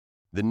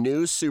The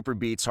new Super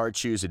Beats Heart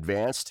Chews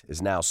Advanced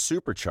is now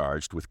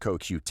supercharged with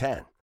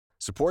CoQ10.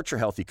 Support your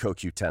healthy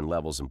CoQ10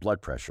 levels and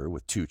blood pressure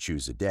with 2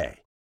 chews a day.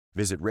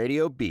 Visit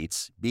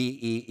RadioBeats,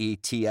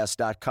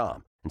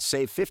 BEETS.com and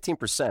save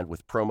 15%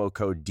 with promo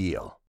code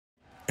DEAL.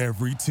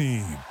 Every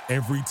team,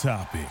 every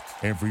topic,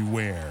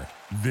 everywhere.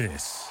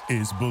 This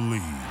is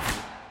Believe.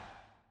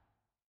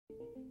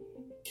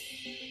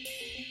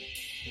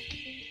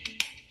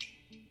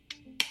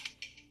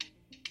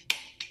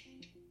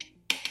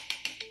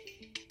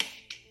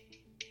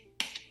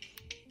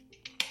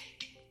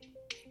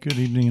 Good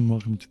evening and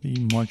welcome to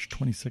the March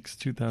 26,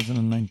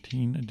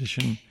 2019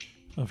 edition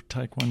of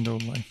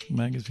Taekwondo Life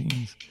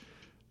Magazine's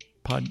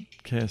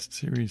podcast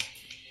series,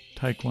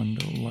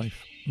 Taekwondo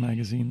Life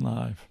Magazine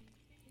Live.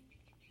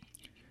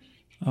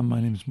 My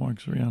name is Mark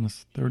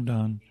Zorianis, third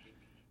Dan,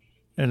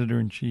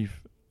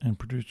 editor-in-chief and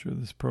producer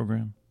of this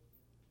program.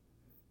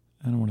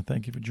 And I want to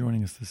thank you for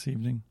joining us this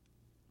evening.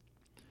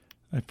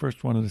 I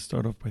first wanted to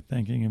start off by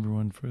thanking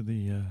everyone for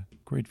the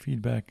great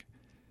feedback,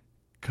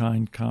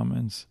 kind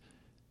comments,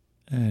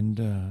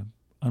 and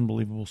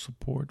unbelievable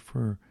support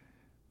for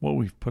what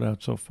we've put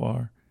out so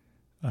far.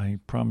 I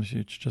promise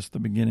you it's just the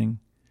beginning.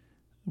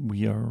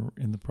 We are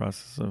in the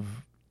process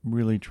of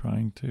really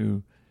trying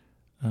to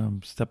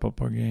step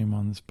up our game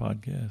on this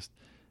podcast.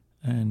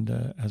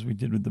 And as we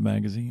did with the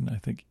magazine, I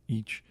think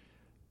each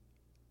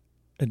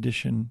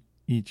edition,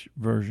 each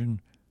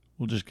version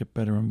will just get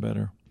better and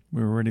better.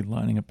 We're already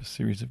lining up a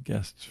series of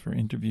guests for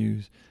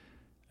interviews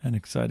and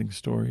exciting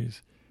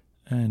stories.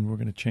 And we're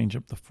going to change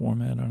up the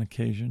format on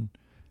occasion,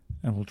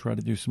 and we'll try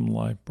to do some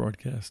live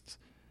broadcasts.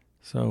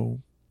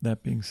 So,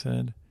 that being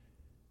said,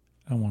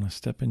 I want to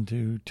step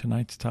into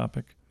tonight's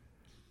topic,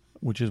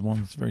 which is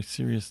one that's very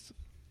serious,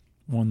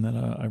 one that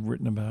I've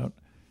written about,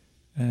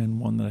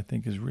 and one that I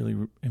think is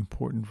really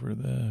important for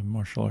the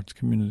martial arts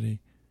community,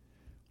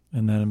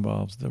 and that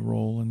involves the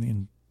role and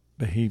the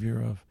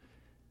behavior of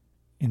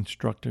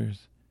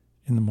instructors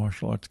in the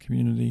martial arts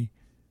community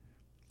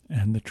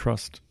and the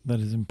trust that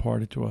is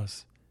imparted to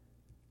us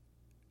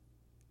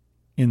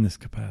in this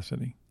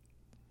capacity.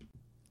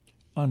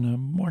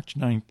 On March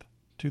 9th,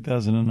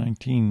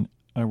 2019,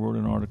 I wrote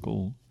an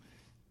article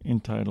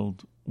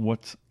entitled,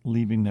 What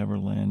Leaving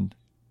Neverland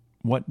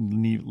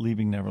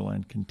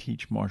Can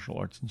Teach Martial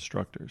Arts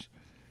Instructors.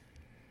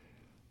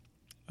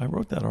 I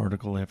wrote that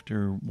article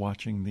after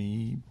watching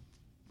the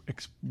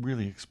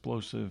really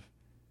explosive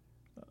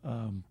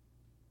and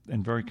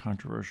very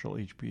controversial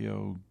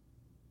HBO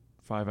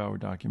 5-hour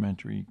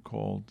documentary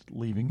called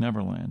Leaving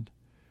Neverland.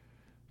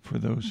 For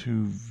those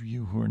of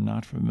you who are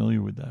not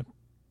familiar with that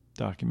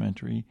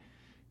documentary,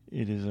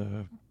 it is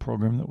a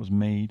program that was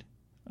made.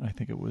 I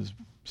think it was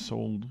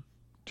sold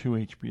to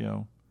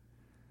HBO.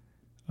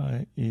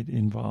 It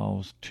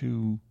involves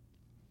 2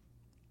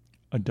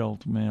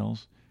 adult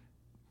males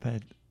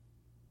that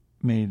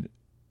made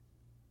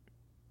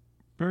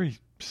very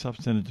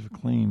substantive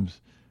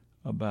claims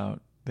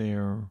about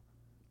their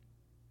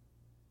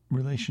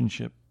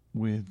relationship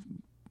with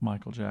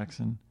Michael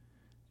Jackson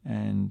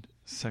and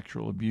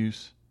sexual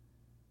abuse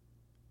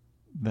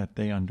that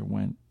they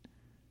underwent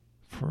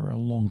for a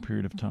long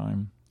period of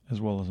time,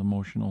 as well as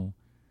emotional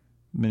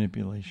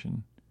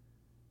manipulation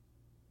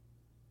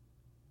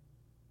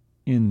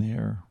in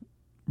their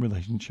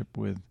relationship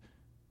with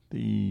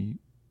the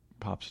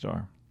pop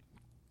star.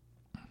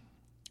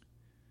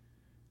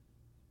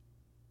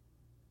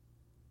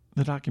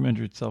 The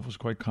documentary itself was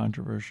quite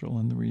controversial,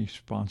 and the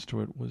response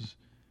to it was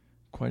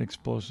quite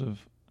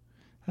explosive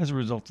as a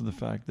result of the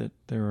fact that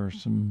there are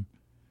some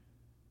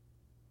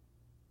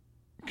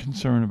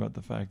concern about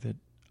the fact that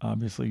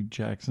obviously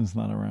Jackson's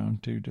not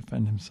around to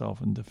defend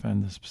himself and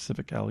defend the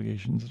specific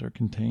allegations that are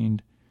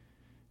contained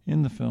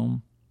in the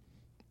film.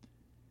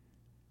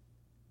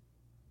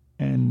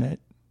 And that,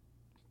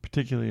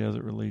 particularly as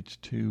it relates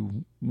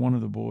to one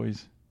of the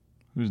boys,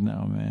 who's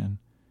now a man,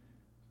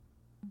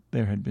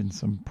 there had been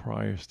some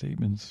prior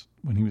statements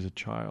when he was a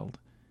child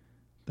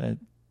that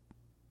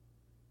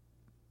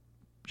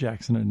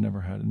Jackson had never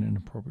had an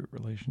inappropriate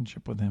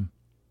relationship with him.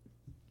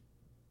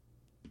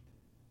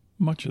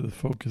 Much of the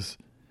focus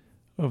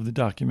of the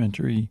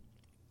documentary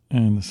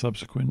and the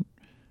subsequent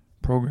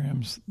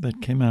programs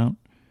that came out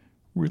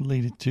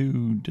related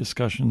to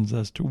discussions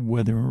as to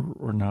whether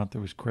or not there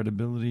was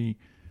credibility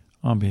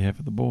on behalf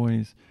of the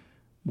boys,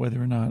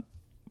 whether or not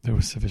there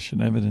was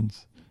sufficient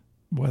evidence,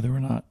 whether or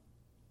not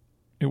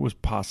it was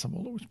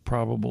possible, it was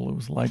probable, it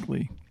was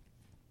likely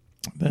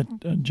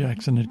that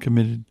Jackson had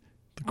committed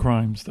the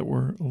crimes that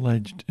were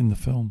alleged in the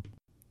film.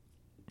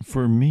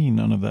 For me,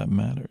 none of that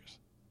matters.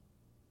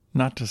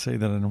 Not to say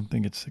that I don't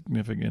think it's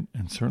significant,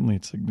 and certainly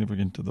it's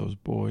significant to those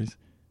boys.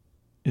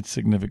 It's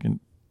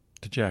significant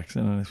to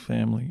Jackson and his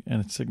family,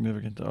 and it's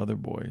significant to other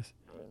boys.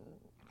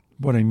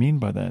 What I mean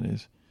by that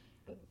is,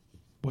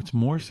 what's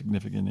more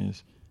significant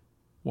is,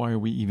 why are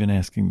we even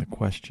asking the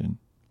question?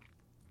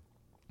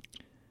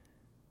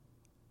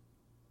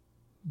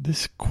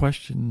 This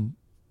question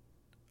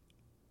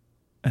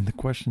and the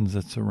questions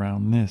that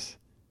surround this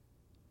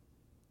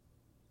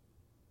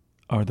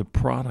are the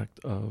product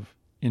of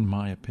in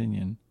my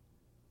opinion,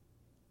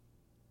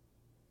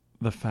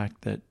 the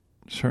fact that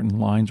certain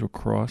lines were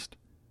crossed,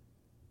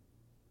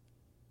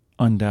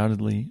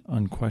 undoubtedly,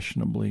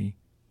 unquestionably,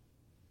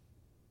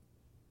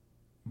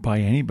 by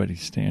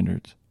anybody's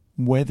standards,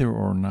 whether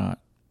or not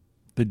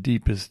the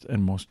deepest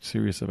and most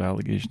serious of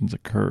allegations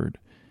occurred,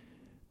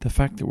 the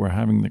fact that we're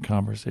having the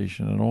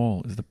conversation at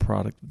all is the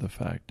product of the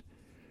fact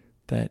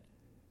that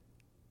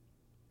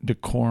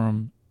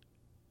decorum,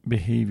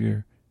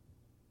 behavior,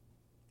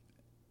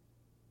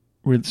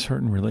 with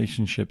certain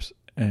relationships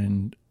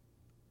and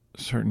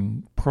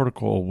certain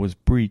protocol was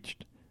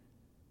breached.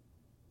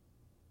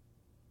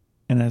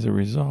 And as a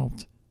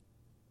result,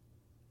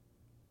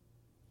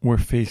 we're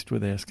faced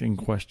with asking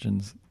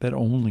questions that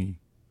only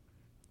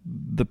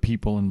the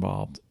people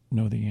involved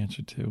know the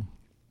answer to.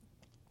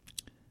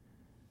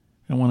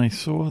 And when I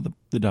saw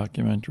the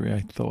documentary,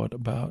 I thought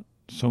about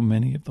so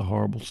many of the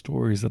horrible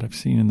stories that I've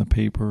seen in the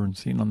paper and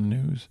seen on the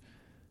news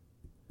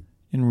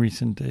in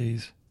recent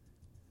days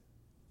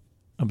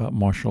about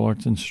martial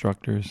arts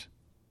instructors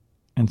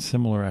and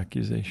similar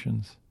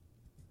accusations.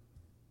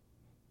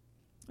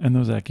 And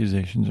those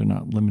accusations are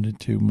not limited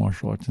to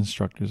martial arts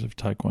instructors of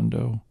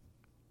Taekwondo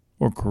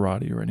or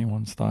karate or any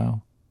one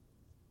style.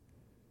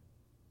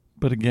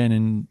 But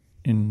again,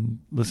 in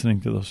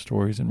listening to those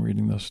stories and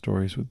reading those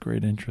stories with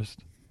great interest,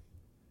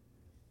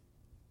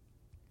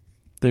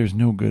 there's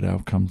no good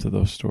outcome to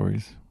those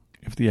stories.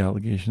 If the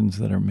allegations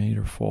that are made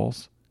are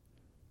false,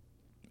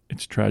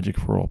 it's tragic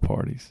for all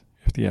parties.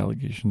 If the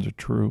allegations are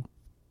true,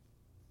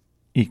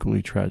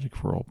 equally tragic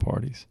for all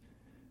parties.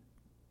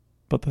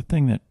 But the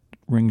thing that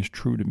rings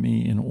true to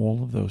me in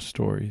all of those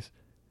stories,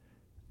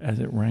 as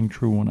it rang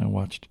true when I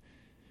watched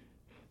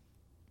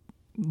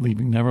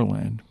Leaving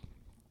Neverland,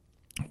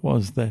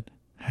 was that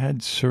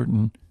had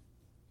certain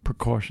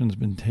precautions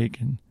been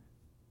taken,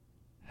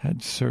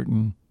 had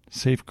certain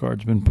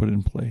safeguards been put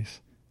in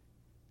place,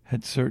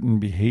 had certain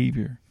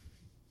behavior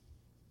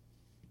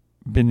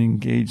been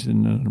engaged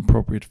in an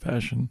appropriate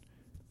fashion,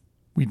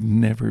 we'd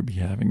never be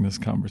having this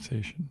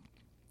conversation.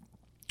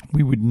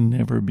 We would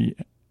never be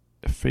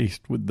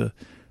faced with the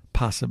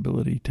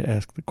possibility to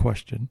ask the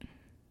question,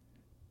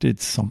 did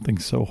something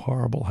so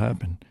horrible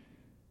happen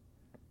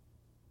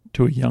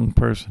to a young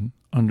person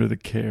under the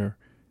care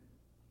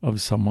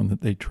of someone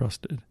that they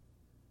trusted?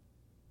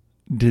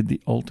 Did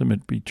the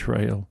ultimate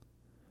betrayal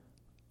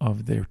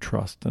of their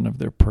trust and of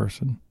their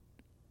person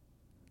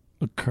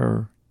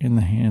occur in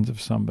the hands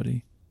of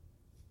somebody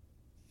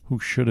who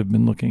should have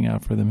been looking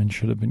out for them and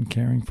should have been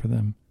caring for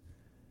them?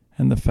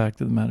 And the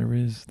fact of the matter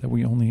is that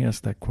we only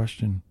ask that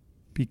question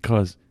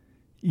because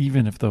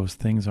even if those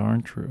things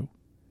aren't true,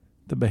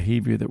 the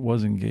behavior that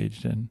was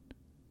engaged in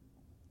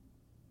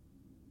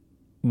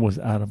was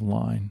out of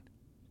line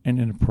and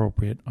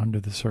inappropriate under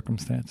the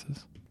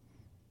circumstances.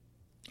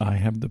 I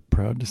have the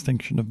proud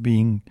distinction of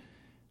being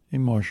a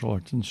martial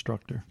arts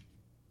instructor.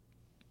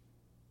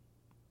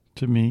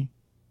 To me,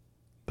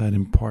 that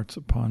imparts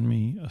upon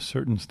me a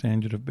certain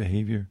standard of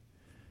behavior,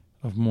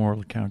 of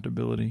moral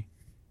accountability,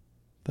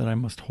 that I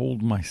must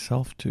hold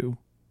myself to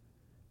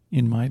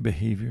in my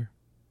behavior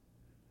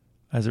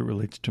as it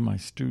relates to my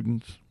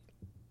students,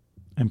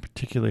 and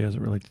particularly as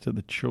it relates to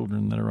the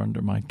children that are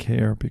under my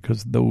care,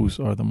 because those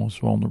are the most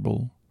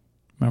vulnerable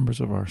members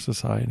of our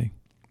society.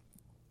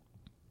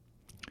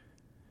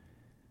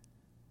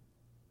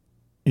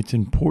 It's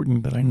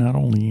important that I not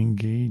only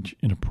engage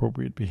in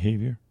appropriate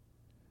behavior,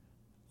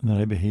 and that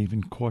I behave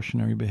in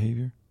cautionary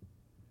behavior,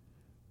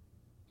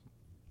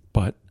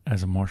 but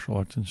as a martial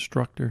arts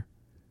instructor,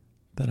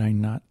 that I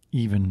not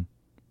even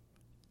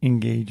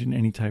engage in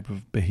any type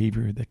of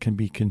behavior that can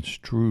be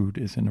construed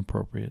as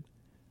inappropriate.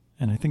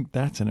 And I think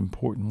that's an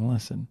important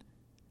lesson.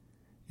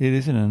 It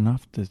isn't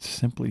enough to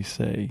simply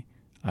say,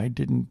 I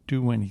didn't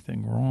do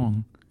anything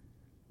wrong.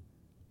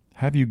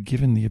 Have you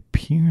given the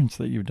appearance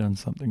that you've done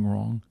something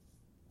wrong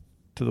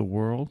to the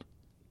world?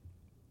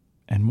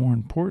 And more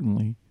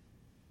importantly,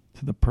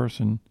 to the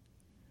person,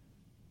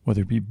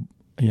 whether it be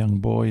a young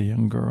boy, a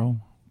young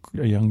girl,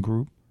 a young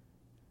group,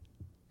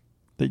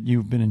 that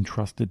you've been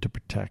entrusted to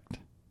protect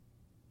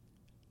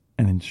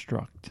and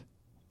instruct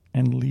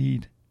and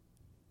lead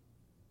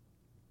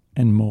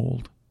and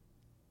mold.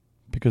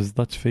 Because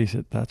let's face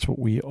it, that's what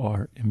we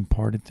are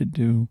imparted to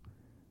do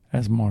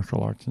as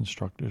martial arts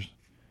instructors.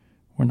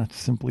 We're not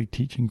simply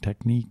teaching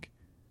technique.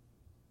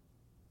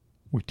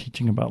 We're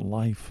teaching about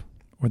life,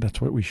 or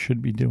that's what we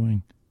should be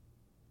doing.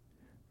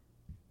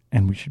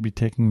 And we should be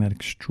taking that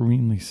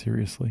extremely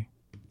seriously.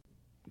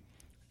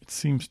 It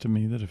seems to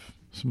me that if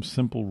some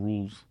simple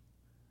rules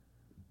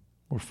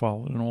were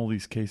followed in all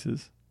these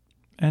cases,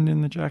 and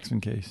in the Jackson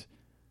case,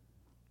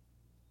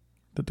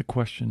 that the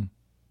question,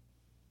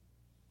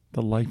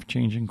 the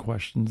life-changing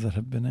questions that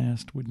have been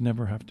asked would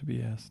never have to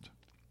be asked.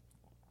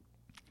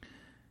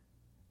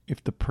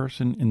 If the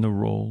person in the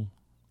role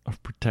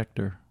of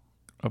protector,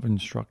 of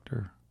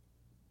instructor,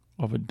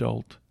 of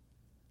adult,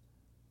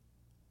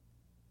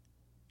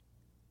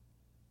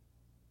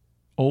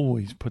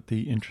 always put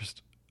the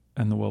interest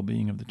and the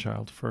well-being of the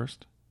child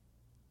first,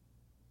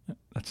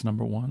 that's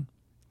number one.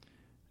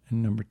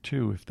 And number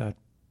two, if that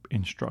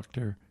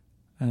instructor,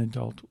 an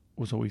adult,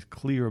 was always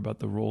clear about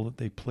the role that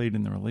they played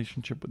in the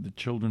relationship with the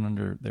children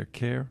under their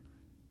care,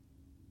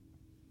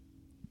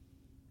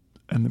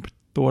 and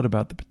thought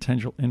about the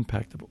potential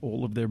impact of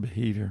all of their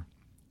behavior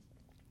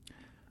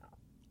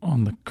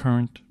on the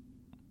current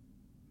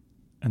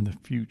and the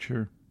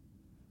future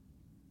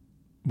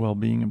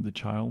well-being of the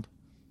child.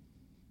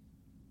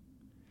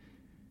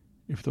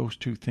 If those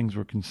two things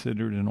were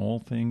considered in all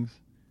things,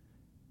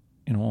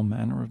 in all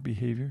manner of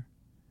behavior,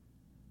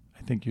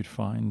 I think you'd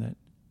find that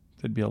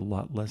there'd be a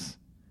lot less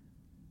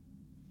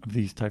of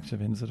these types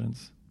of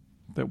incidents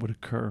that would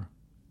occur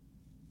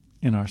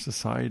in our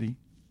society,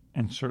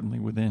 and certainly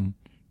within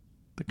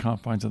the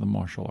confines of the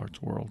martial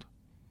arts world.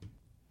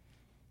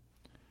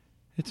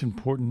 It's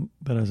important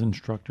that as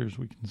instructors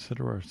we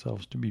consider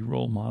ourselves to be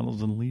role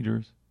models and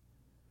leaders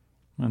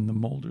and the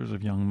molders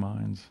of young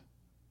minds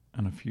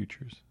and of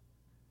futures.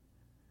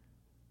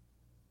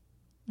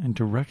 And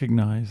to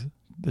recognize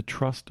the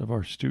trust of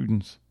our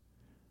students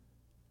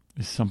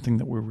is something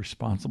that we're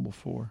responsible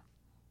for.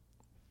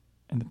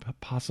 And the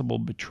possible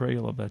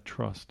betrayal of that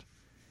trust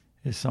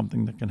is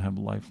something that can have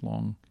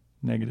lifelong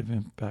negative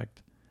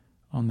impact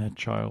on that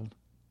child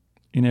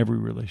in every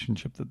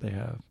relationship that they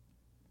have.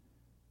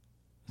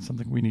 It's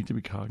something we need to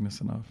be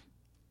cognizant of.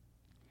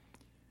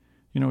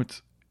 You know,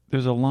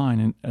 there's a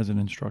line as an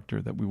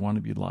instructor that we want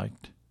to be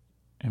liked,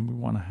 and we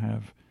want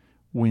to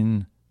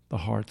win the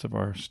hearts of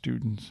our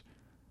students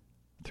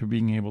through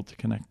being able to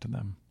connect to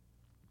them.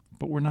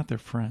 But we're not their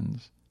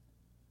friends.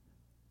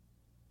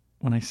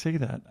 When I say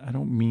that, I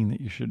don't mean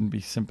that you shouldn't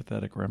be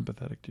sympathetic or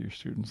empathetic to your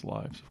students'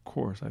 lives. Of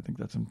course, I think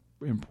that's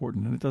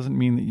important. And it doesn't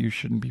mean that you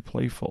shouldn't be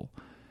playful.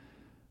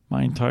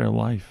 My entire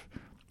life,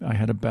 I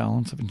had a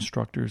balance of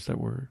instructors that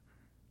were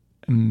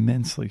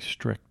immensely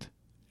strict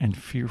and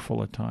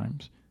fearful at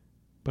times,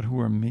 but who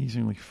were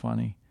amazingly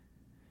funny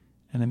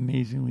and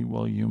amazingly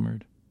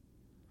well-humored.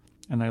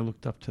 And I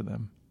looked up to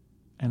them.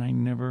 And I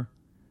never,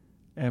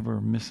 ever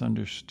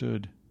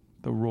misunderstood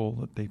the role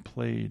that they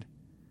played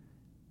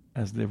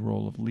as their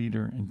role of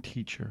leader and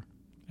teacher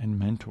and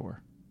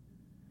mentor.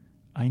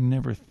 I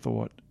never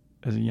thought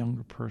as a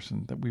younger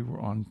person that we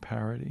were on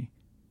parity.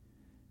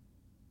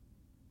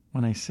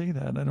 When I say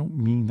that, I don't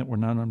mean that we're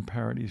not on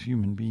parity as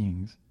human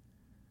beings.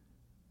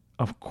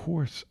 Of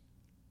course,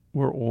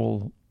 we're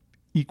all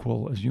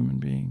equal as human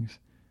beings,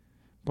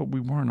 but we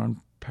weren't on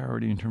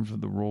parity in terms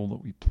of the role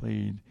that we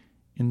played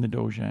in the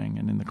dojang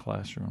and in the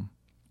classroom.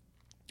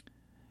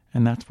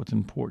 And that's what's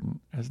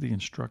important. As the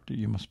instructor,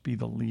 you must be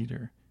the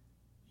leader.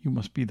 You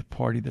must be the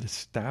party that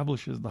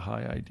establishes the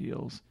high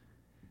ideals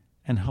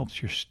and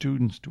helps your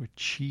students to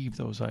achieve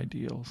those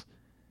ideals,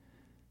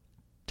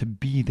 to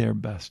be their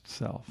best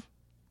self,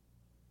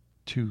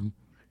 to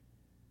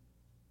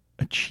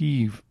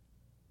achieve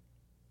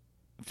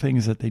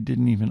things that they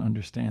didn't even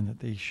understand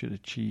that they should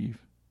achieve.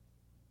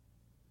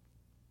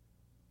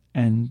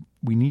 And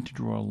we need to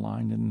draw a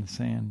line in the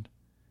sand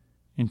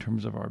in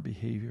terms of our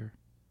behavior.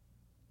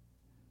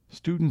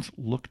 Students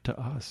look to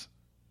us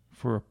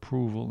for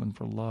approval and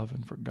for love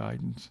and for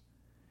guidance,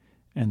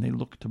 and they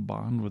look to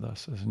bond with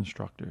us as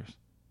instructors.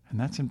 And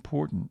that's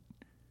important.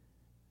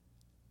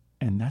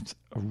 And that's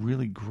a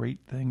really great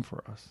thing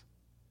for us.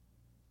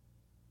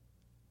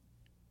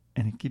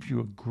 And it gives you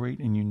a great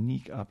and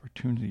unique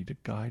opportunity to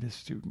guide a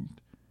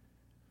student,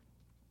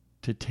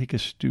 to take a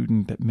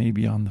student that may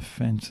be on the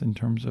fence in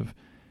terms of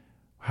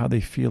how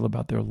they feel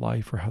about their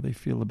life or how they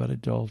feel about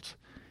adults,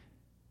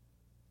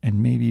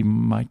 and maybe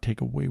might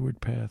take a wayward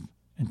path,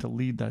 and to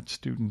lead that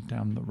student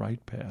down the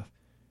right path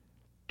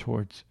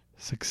towards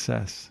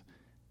success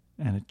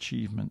and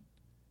achievement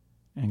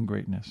and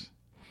greatness.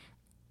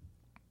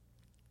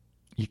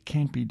 You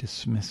can't be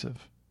dismissive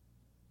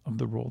of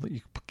the role that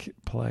you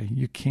play.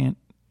 You can't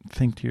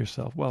think to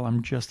yourself, well,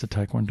 I'm just a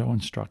Taekwondo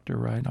instructor,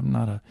 right? I'm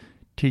not a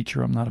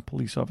teacher. I'm not a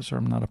police officer.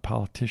 I'm not a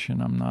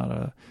politician. I'm not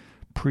a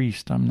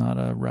priest. I'm not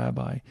a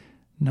rabbi.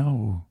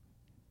 No,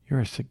 you're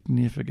a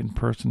significant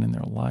person in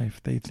their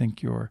life. They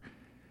think you're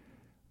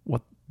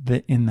what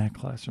in that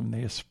classroom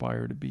they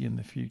aspire to be in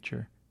the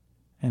future.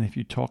 And if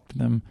you talk to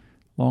them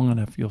long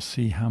enough, you'll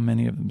see how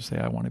many of them say,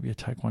 I want to be a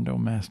Taekwondo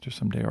master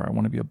someday, or I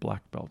want to be a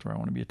black belt, or I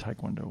want to be a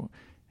Taekwondo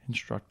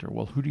instructor.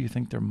 Well, who do you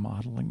think they're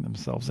modeling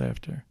themselves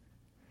after?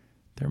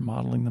 They're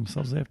modeling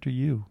themselves after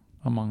you,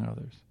 among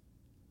others.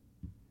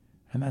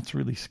 And that's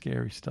really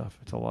scary stuff.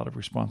 It's a lot of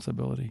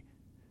responsibility.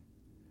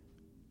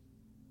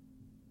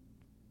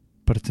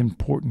 But it's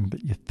important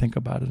that you think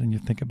about it, and you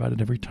think about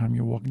it every time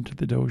you walk into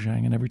the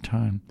dojang and every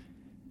time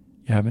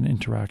you have an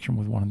interaction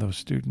with one of those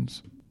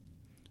students.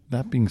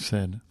 That being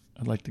said,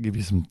 I'd like to give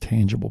you some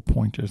tangible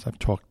pointers. I've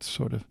talked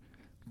sort of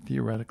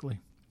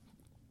theoretically.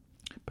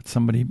 But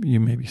somebody, you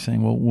may be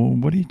saying, well,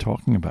 what are you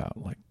talking about?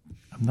 Like,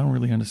 I don't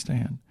really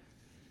understand.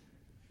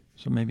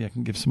 So maybe I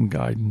can give some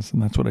guidance,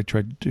 and that's what I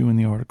tried to do in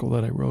the article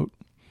that I wrote.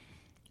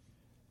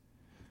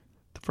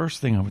 The first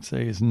thing I would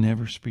say is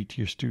never speak to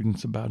your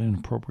students about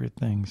inappropriate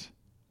things.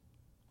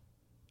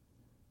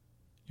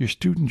 Your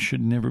students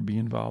should never be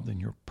involved in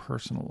your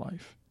personal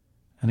life.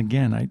 And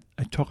again,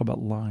 I talk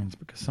about lines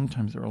because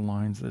sometimes there are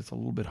lines that it's a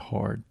little bit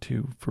hard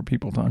for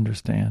people to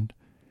understand.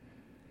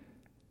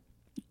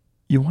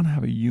 You want to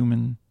have a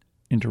human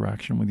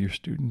interaction with your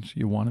students.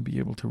 You want to be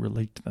able to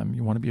relate to them.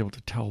 You want to be able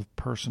to tell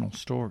personal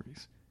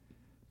stories.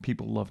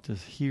 People love to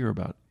hear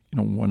about,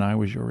 when I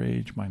was your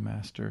age, my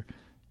master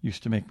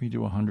used to make me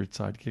do 100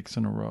 side kicks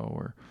in a row,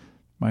 or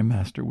my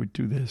master would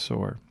do this,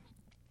 or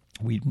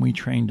we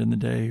trained in the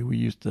day, we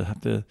used to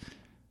have to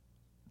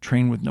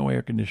train with no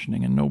air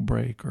conditioning and no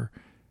break, or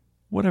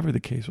whatever the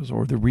case was,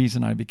 or the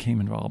reason I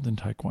became involved in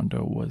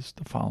Taekwondo was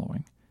the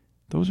following.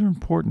 Those are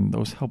important.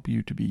 Those help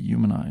you to be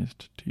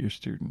humanized to your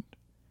student.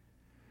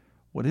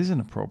 What isn't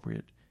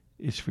appropriate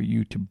is for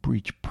you to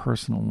breach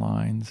personal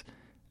lines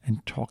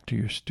and talk to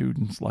your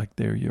students like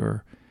they're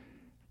your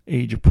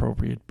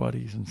age-appropriate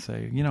buddies and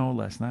say,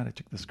 last night I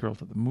took this girl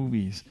to the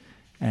movies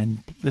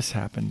and this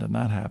happened and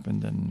that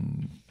happened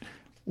and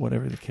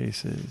whatever the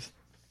case is.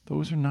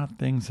 Those are not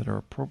things that are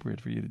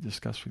appropriate for you to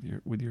discuss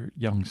with your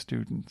young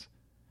students.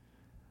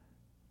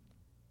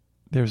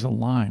 There's a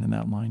line, and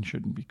that line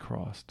shouldn't be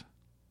crossed.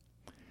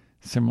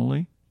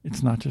 Similarly,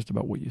 it's not just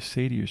about what you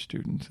say to your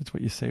students, it's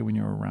what you say when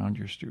you're around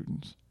your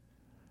students.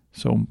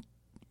 So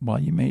while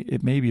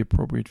it may be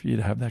appropriate for you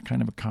to have that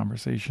kind of a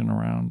conversation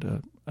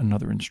around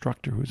another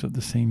instructor who's of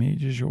the same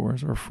age as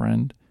yours, or a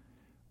friend,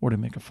 or to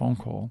make a phone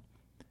call,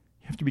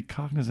 you have to be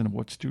cognizant of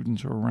what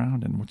students are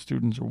around and what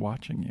students are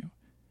watching you.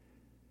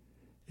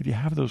 If you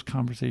have those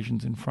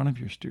conversations in front of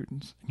your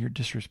students and you're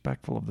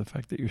disrespectful of the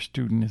fact that your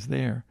student is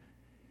there,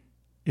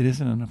 it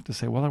isn't enough to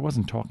say, well, I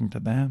wasn't talking to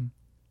them.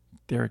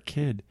 They're a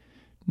kid.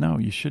 No,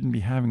 you shouldn't be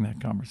having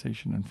that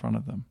conversation in front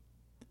of them.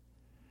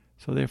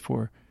 So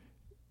therefore,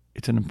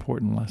 it's an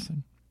important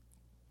lesson.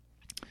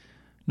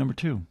 Number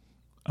 2,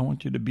 I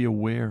want you to be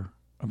aware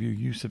of your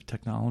use of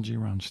technology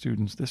around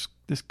students.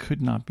 This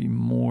could not be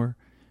more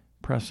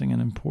pressing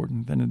and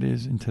important than it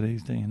is in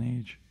today's day and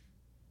age.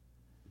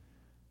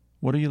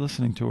 What are you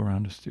listening to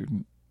around a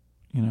student?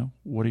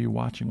 What are you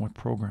watching? What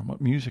program? What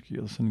music are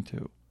you listening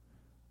to?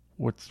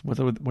 What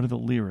are the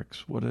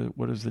lyrics? What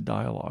is the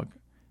dialogue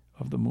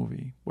of the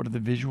movie? What are the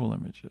visual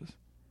images?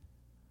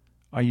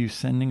 Are you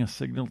sending a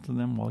signal to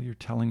them while you're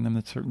telling them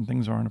that certain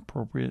things aren't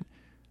appropriate,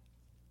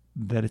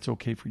 that it's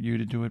okay for you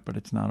to do it, but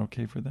it's not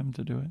okay for them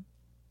to do it?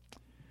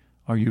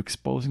 Are you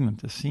exposing them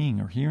to seeing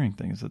or hearing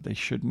things that they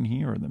shouldn't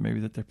hear, or that maybe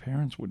that their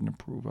parents wouldn't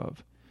approve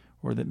of,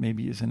 or that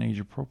maybe isn't age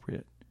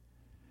appropriate?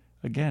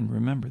 Again,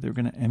 remember, they're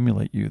going to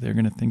emulate you. They're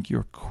going to think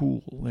you're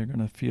cool. They're going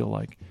to feel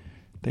like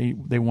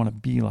they want to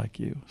be like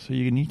you. So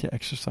you need to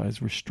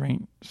exercise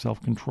restraint,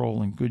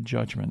 self-control, and good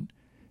judgment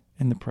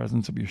in the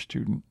presence of your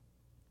student.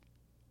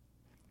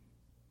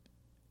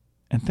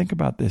 And think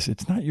about this.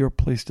 It's not your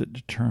place to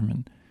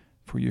determine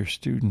for your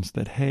students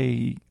that,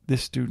 hey,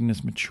 this student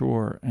is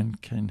mature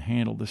and can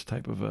handle this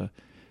type of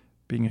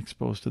being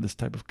exposed to this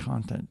type of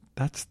content.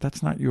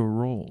 That's not your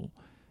role.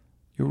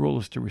 Your role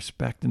is to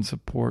respect and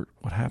support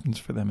what happens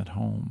for them at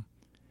home,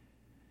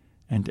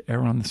 and to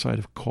err on the side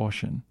of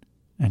caution,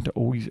 and to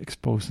always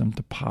expose them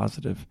to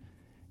positive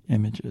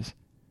images.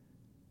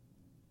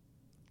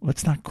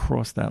 Let's not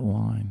cross that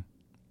line.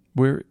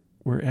 We're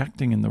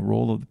acting in the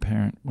role of the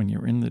parent when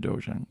you're in the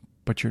dojo,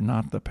 but you're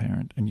not the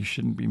parent, and you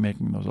shouldn't be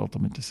making those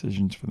ultimate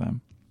decisions for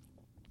them.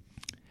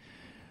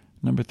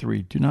 Number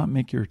 3, do not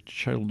make your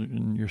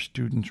children, your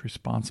students,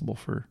 responsible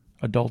for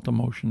adult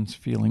emotions,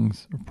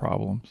 feelings, or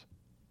problems.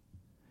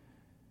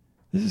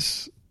 This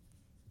is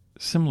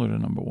similar to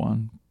number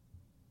 1,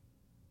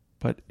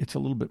 but it's a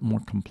little bit more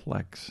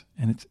complex,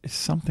 and it's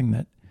something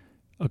that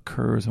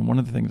occurs. And one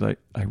of the things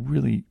I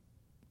really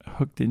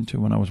hooked into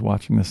when I was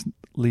watching this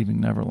Leaving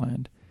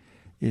Neverland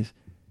is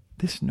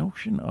this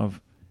notion of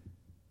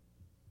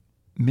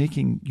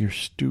making your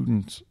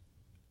students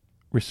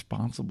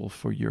responsible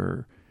for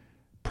your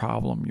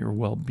problem, your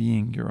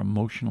well-being, your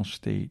emotional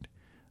state.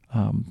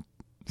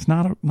 It's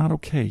not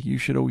okay. You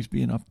should always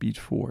be an upbeat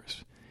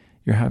force.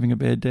 You're having a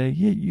bad day,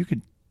 yeah, you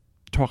could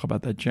talk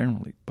about that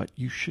generally, but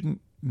you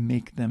shouldn't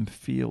make them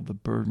feel the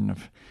burden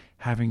of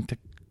having to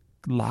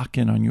lock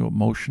in on you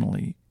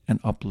emotionally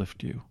and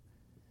uplift you.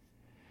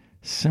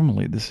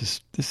 Similarly,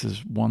 this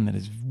is one that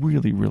is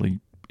really, really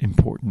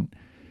important.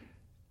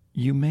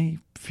 You may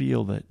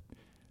feel that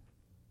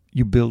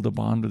you build a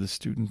bond with a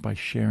student by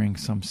sharing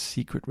some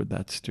secret with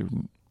that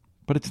student,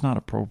 but it's not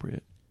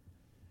appropriate.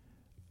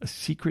 A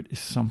secret is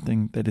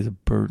something that is a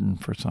burden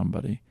for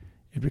somebody.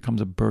 It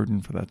becomes a burden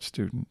for that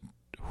student.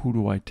 Who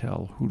do I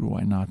tell? Who do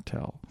I not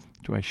tell?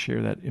 Do I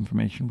share that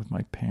information with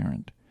my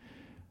parent?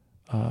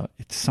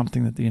 It's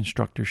something that the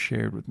instructor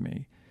shared with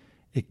me.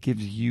 It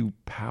gives you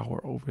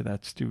power over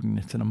that student.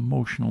 It's an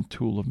emotional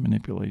tool of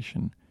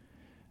manipulation,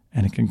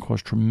 and it can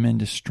cause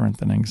tremendous stress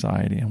and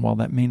anxiety. And while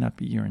that may not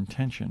be your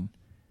intention,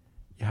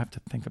 you have to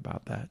think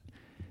about that.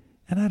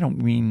 And I don't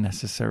mean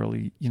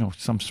necessarily,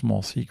 some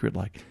small secret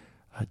like,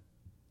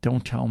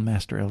 don't tell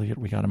Master Elliot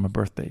we got him a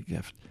birthday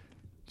gift.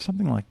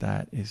 Something like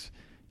that is,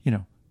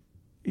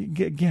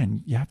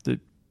 again, you have to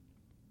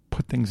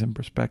put things in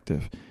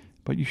perspective,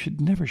 but you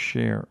should never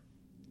share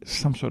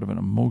some sort of an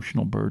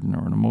emotional burden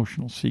or an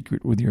emotional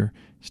secret with your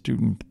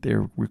student that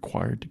they're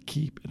required to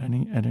keep at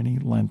any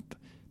length,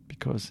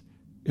 because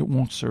it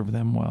won't serve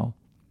them well.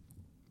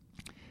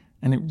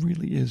 And it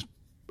really is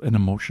an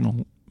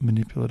emotional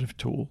manipulative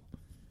tool,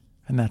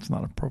 and that's not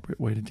an appropriate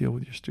way to deal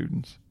with your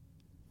students.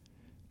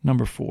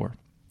 Number 4,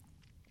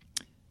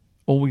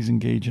 always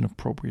engage in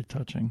appropriate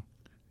touching.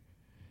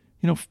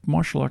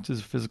 Martial arts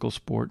is a physical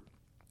sport.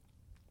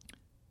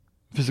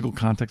 Physical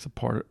contact's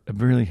a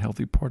really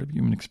healthy part of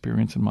human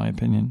experience, in my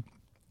opinion.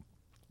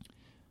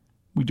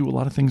 We do a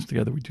lot of things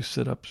together. We do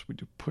sit-ups, we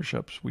do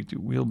push-ups, we do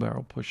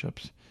wheelbarrow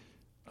push-ups.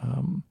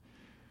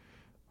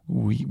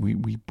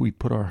 We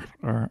put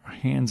our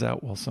hands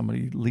out while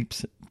somebody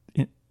leaps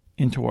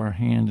into our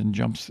hand and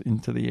jumps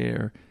into the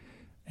air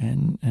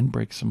and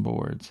breaks some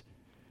boards.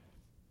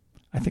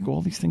 I think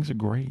all these things are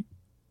great.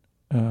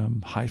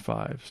 High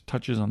fives,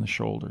 touches on the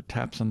shoulder,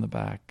 taps on the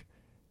back,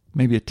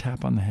 maybe a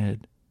tap on the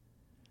head.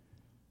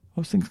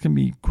 Those things can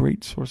be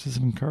great sources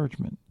of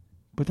encouragement,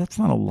 but that's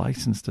not a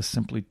license to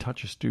simply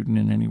touch a student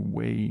in any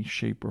way,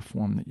 shape, or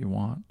form that you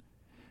want.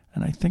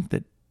 And I think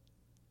that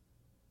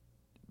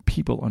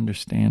people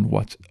understand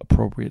what's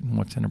appropriate and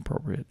what's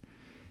inappropriate.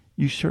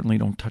 You certainly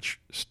don't touch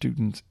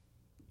students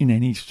in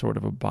any sort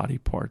of a body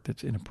part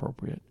that's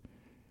inappropriate.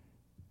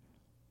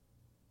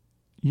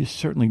 You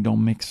certainly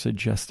don't make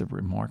suggestive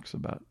remarks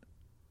about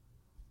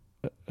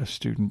a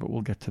student, but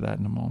we'll get to that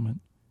in a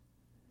moment.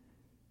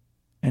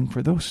 And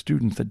for those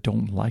students that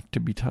don't like to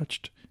be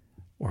touched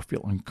or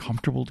feel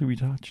uncomfortable to be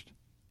touched,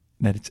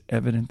 that it's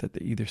evident that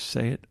they either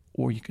say it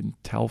or you can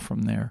tell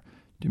from their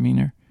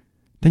demeanor,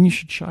 then you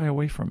should shy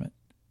away from it.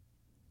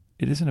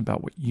 It isn't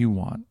about what you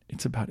want.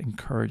 It's about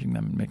encouraging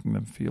them and making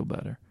them feel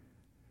better.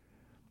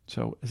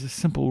 So as a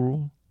simple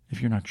rule,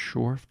 if you're not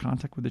sure if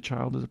contact with the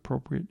child is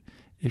appropriate,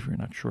 if you're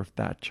not sure if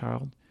that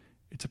child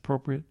is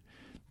appropriate,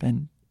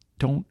 then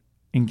don't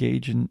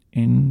engage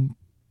in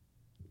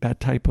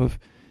that type of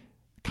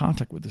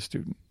contact with the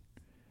student.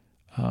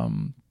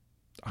 I'm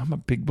a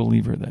big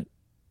believer that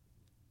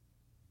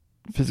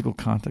physical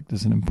contact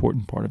is an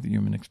important part of the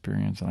human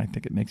experience, and I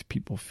think it makes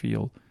people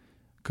feel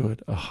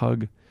good. A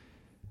hug,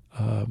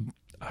 a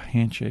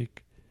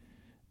handshake,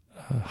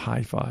 a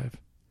high five,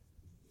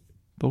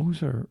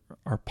 those are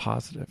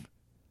positive.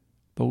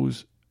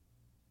 Those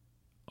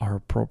are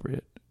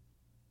appropriate.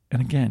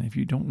 And again, if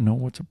you don't know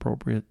what's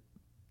appropriate,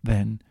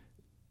 then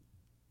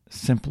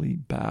simply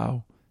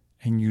bow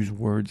and use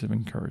words of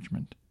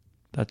encouragement.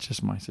 That's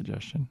just my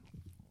suggestion.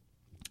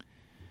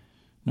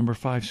 Number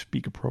 5,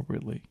 speak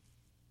appropriately.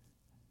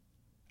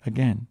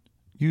 Again,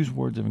 use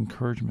words of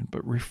encouragement,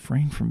 but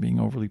refrain from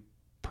being overly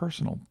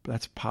personal.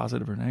 That's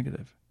positive or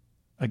negative.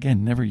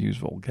 Again, never use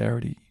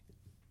vulgarity.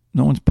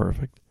 No one's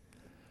perfect.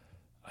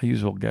 I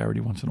use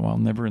vulgarity once in a while,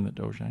 never in the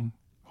dojang,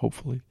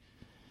 hopefully.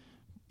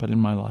 But in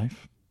my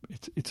life,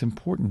 it's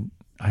important.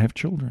 I have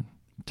children,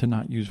 to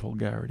not use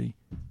vulgarity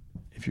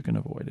if you can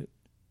avoid it.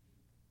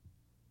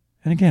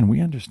 And again, we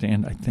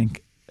understand, I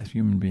think, as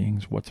human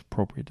beings, what's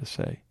appropriate to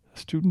say. A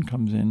student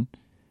comes in,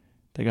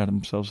 they got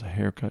themselves a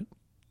haircut.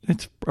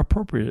 It's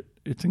appropriate.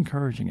 It's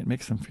encouraging. It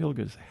makes them feel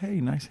good. Say,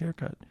 hey, nice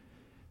haircut,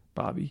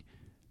 Bobby.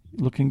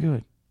 Looking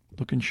good.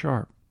 Looking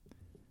sharp.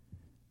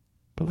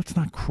 But let's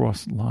not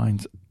cross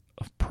lines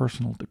of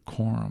personal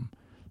decorum.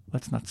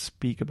 Let's not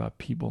speak about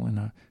people in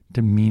a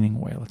demeaning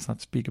way. Let's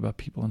not speak about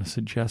people in a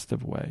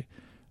suggestive way.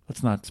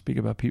 Let's not speak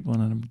about people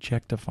in an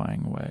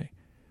objectifying way.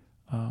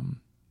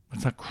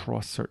 Let's not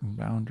cross certain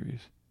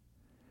boundaries.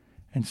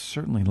 And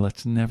certainly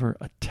let's never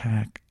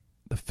attack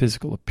the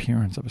physical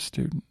appearance of a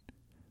student.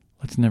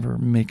 Let's never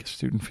make a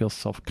student feel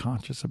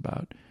self-conscious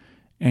about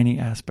any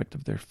aspect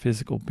of their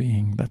physical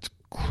being that's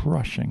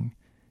crushing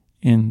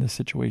in the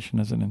situation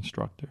as an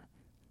instructor.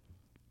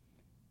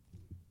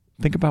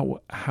 Think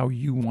about how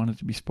you wanted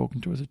to be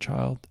spoken to as a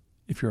child.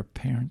 If you're a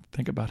parent,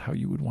 think about how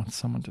you would want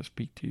someone to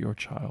speak to your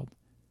child.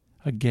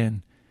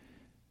 Again,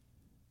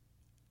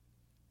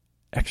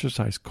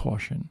 exercise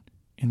caution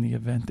in the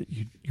event that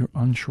you're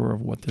unsure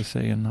of what to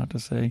say and not to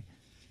say.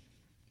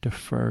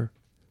 Defer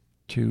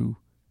to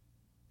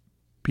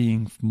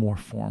being more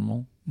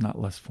formal, not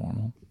less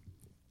formal.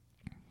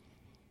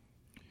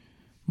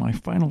 My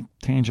final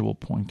tangible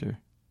pointer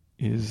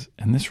is,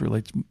 and this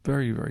relates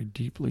very, very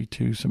deeply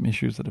to some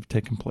issues that have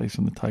taken place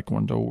in the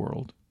Taekwondo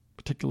world,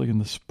 particularly in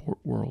the sport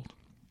world.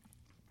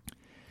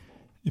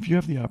 If you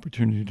have the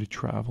opportunity to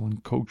travel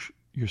and coach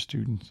your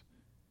students,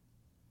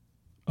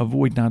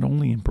 avoid not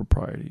only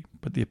impropriety,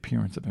 but the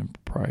appearance of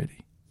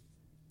impropriety.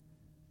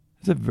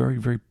 It's a very,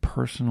 very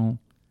personal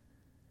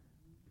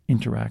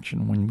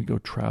interaction when we go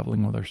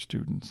traveling with our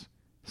students.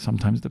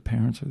 Sometimes the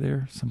parents are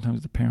there,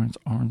 sometimes the parents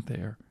aren't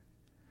there.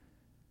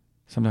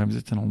 Sometimes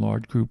it's in a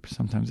large group,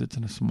 sometimes it's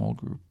in a small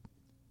group.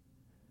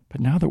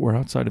 But now that we're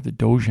outside of the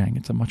dojang,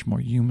 it's a much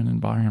more human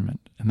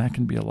environment, and that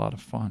can be a lot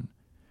of fun.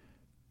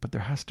 But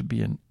there has to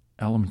be an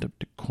element of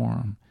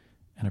decorum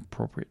and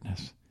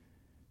appropriateness.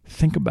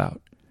 Think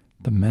about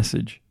the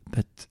message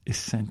that is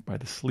sent by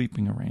the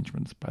sleeping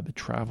arrangements, by the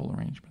travel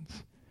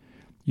arrangements.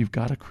 You've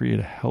got to create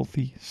a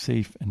healthy,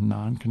 safe, and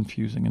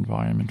non-confusing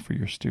environment for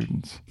your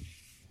students.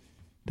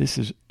 This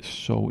is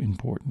so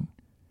important.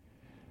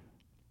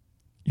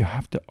 You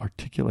have to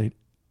articulate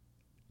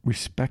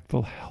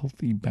respectful,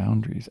 healthy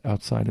boundaries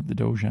outside of the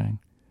dojang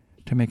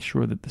to make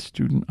sure that the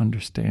student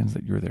understands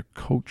that you're their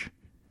coach,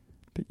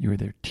 that you're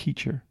their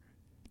teacher,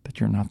 that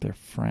you're not their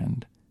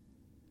friend.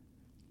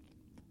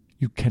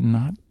 You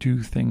cannot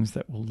do things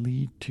that will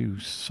lead to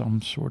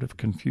some sort of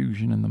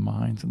confusion in the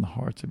minds and the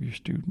hearts of your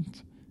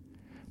students.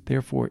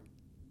 Therefore,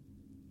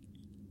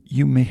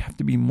 you may have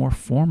to be more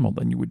formal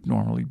than you would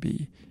normally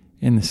be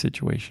in the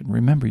situation.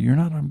 Remember, you're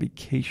not on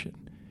vacation.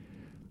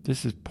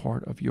 This is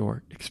part of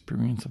your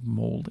experience of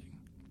molding.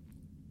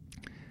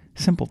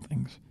 Simple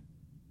things.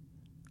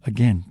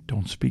 Again,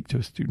 don't speak to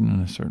a student in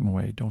a certain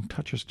way. Don't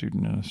touch a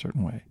student in a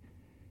certain way.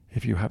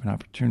 If you have an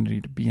opportunity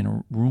to be in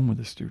a room with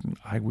a student,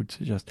 I would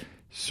suggest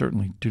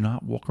certainly do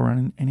not walk around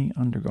in any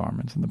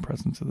undergarments in the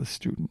presence of the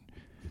student.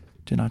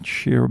 Do not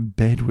share a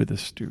bed with a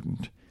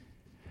student.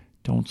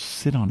 Don't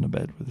sit on the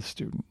bed with a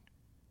student.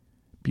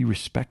 Be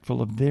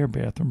respectful of their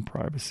bathroom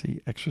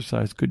privacy.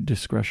 Exercise good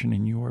discretion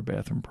in your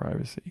bathroom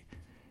privacy.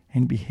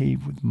 And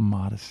behave with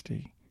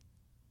modesty.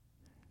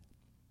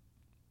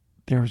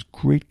 There's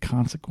great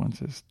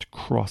consequences to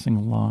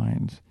crossing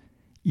lines,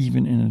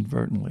 even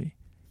inadvertently,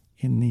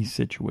 in these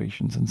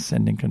situations and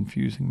sending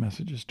confusing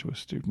messages to a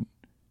student.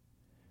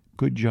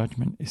 Good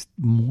judgment is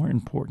more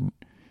important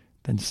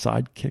than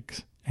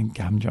sidekicks and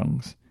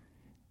gamjangs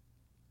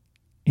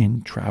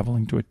in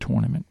traveling to a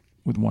tournament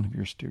with one of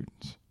your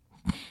students.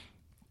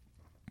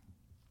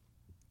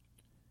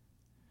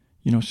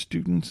 You know,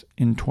 students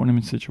in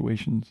tournament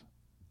situations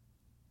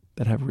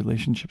that have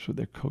relationships with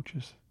their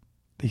coaches,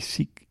 they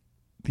seek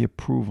the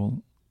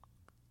approval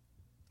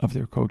of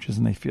their coaches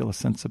and they feel a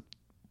sense of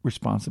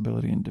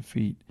responsibility and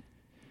defeat.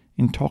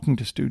 In talking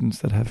to students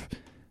that have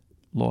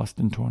lost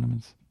in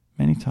tournaments,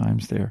 many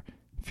times their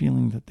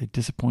feeling that they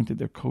disappointed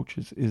their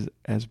coaches is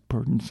as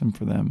burdensome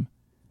for them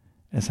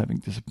as having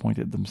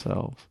disappointed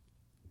themselves.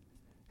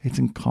 It's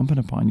incumbent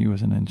upon you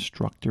as an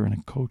instructor and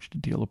a coach to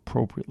deal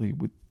appropriately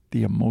with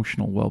the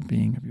emotional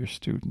well-being of your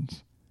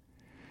students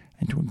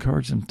and to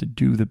encourage them to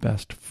do the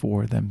best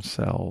for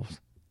themselves,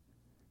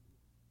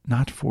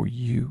 not for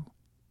you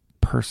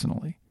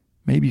personally,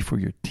 maybe for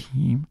your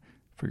team,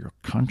 for your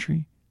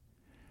country.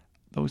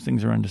 Those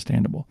things are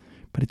understandable,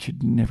 but it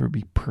should never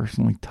be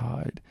personally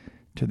tied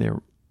to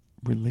their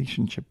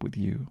relationship with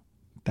you.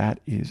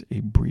 That is a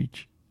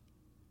breach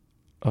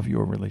of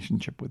your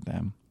relationship with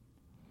them.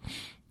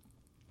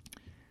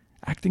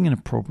 Acting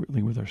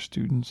inappropriately with our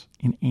students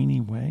in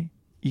any way,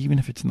 even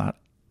if it's not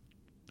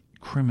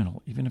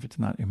criminal, even if it's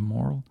not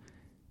immoral,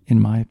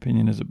 in my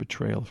opinion, is a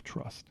betrayal of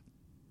trust.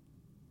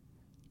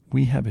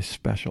 We have a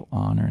special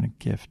honor and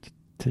a gift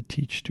to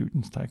teach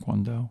students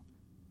Taekwondo.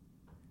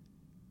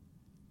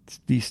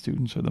 These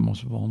students are the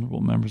most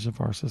vulnerable members of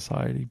our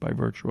society by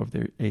virtue of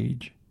their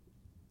age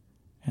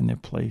and their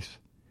place.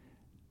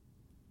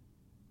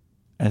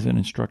 As an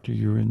instructor,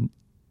 you're in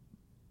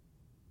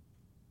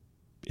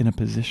a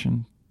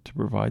position to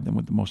provide them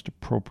with the most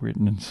appropriate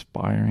and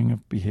inspiring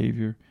of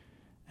behavior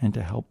and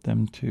to help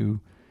them to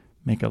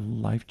make a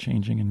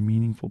life-changing and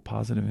meaningful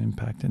positive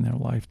impact in their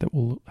life that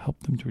will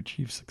help them to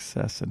achieve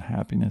success and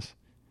happiness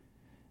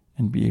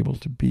and be able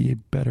to be a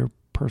better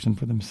person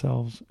for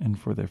themselves and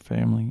for their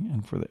family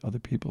and for the other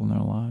people in their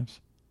lives.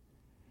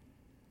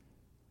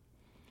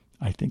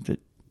 I think that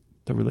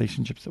the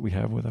relationships that we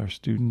have with our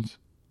students,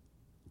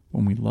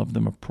 when we love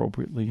them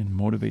appropriately and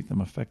motivate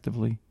them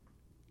effectively,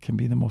 can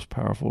be the most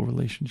powerful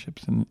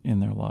relationships in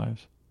their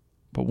lives.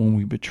 But when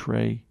we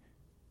betray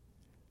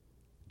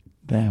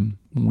them,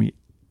 when we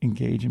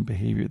engage in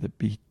behavior that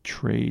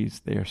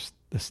betrays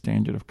the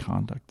standard of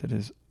conduct that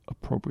is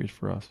appropriate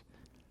for us,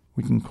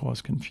 we can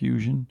cause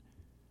confusion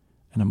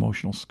and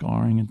emotional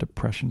scarring and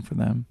depression for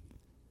them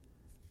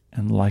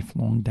and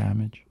lifelong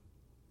damage.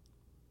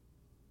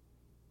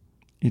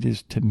 It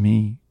is, to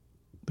me,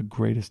 the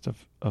greatest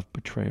of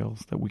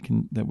betrayals that we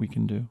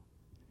can do.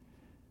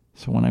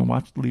 So when I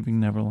watched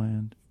Leaving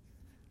Neverland,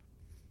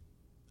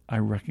 I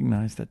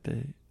recognized that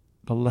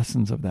the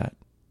lessons of that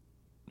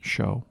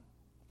show,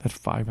 that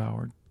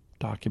 5-hour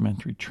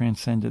documentary,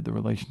 transcended the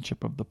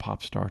relationship of the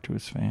pop star to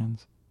his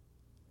fans.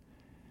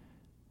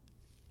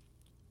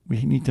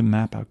 We need to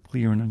map out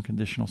clear and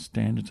unconditional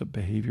standards of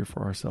behavior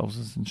for ourselves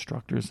as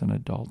instructors and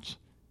adults,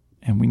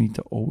 and we need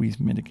to always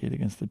mitigate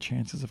against the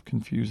chances of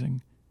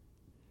confusing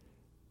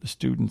the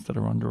students that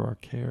are under our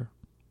care.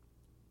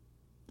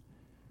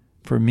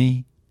 For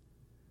me,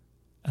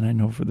 and I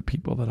know for the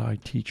people that I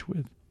teach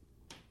with,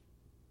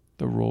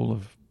 the role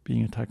of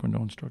being a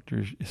Taekwondo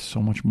instructor is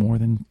so much more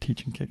than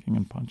teaching kicking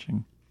and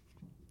punching.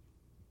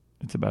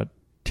 It's about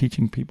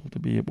teaching people to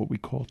be what we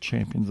call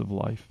champions of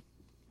life.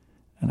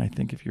 And I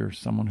think if you're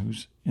someone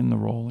who's in the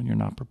role and you're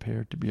not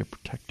prepared to be a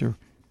protector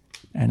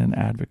and an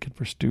advocate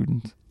for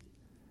students,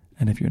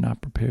 and if you're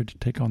not prepared to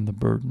take on the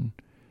burden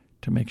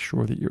to make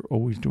sure that you're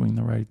always doing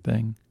the right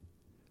thing,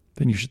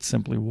 then you should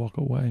simply walk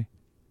away.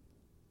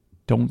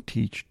 Don't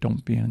teach,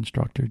 don't be an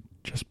instructor,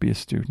 just be a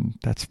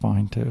student. That's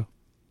fine too.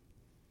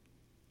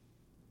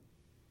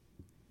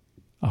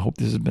 I hope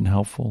this has been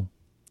helpful.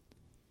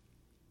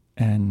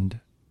 And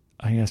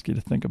I ask you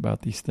to think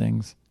about these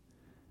things.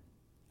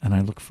 And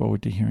I look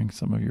forward to hearing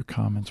some of your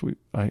comments.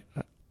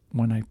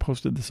 When I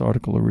posted this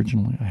article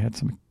originally, I had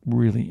some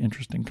really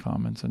interesting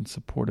comments and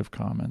supportive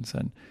comments,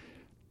 and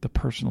the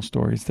personal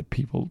stories that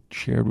people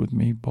shared with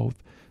me,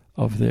 both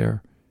of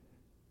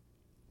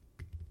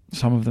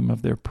some of them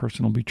of their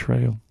personal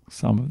betrayal,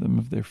 some of them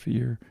of their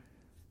fear,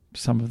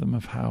 some of them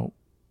of how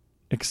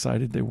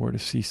excited they were to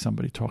see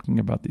somebody talking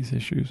about these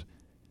issues,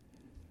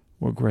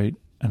 were great.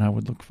 And I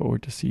would look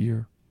forward to see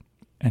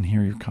and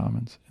hear your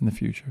comments in the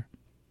future.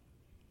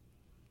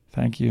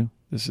 Thank you.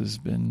 This has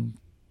been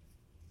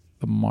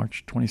the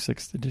March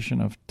 26th edition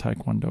of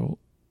Taekwondo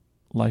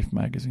Life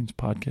Magazine's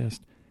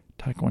podcast,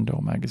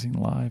 Taekwondo Magazine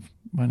Live.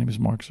 My name is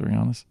Mark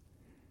Zorianis,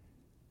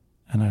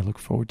 and I look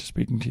forward to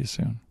speaking to you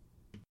soon.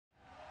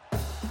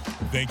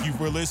 Thank you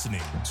for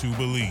listening to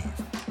Believe.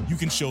 You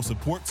can show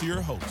support to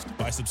your host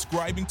by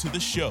subscribing to the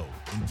show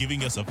and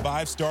giving us a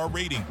 5-star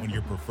rating on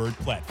your preferred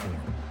platform.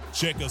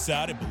 Check us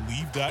out at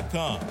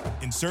Believe.com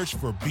and search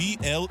for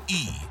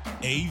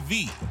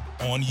BLEAV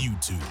on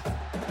YouTube.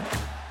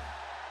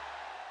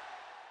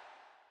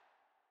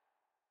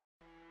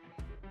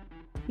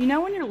 You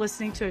know when you're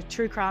listening to a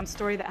true crime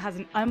story that has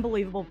an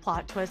unbelievable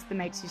plot twist that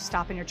makes you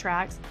stop in your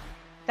tracks?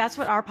 That's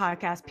what our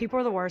podcast, People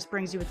Are the Worst,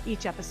 brings you with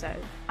each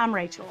episode. I'm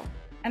Rachel.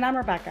 And I'm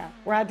Rebecca.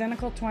 We're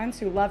identical twins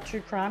who love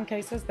true crime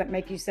cases that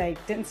make you say,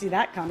 didn't see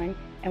that coming,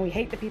 and we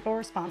hate the people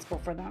responsible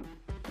for them.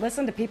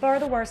 Listen to People Are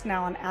the Worst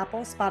now on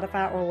Apple,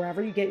 Spotify, or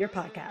wherever you get your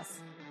podcasts.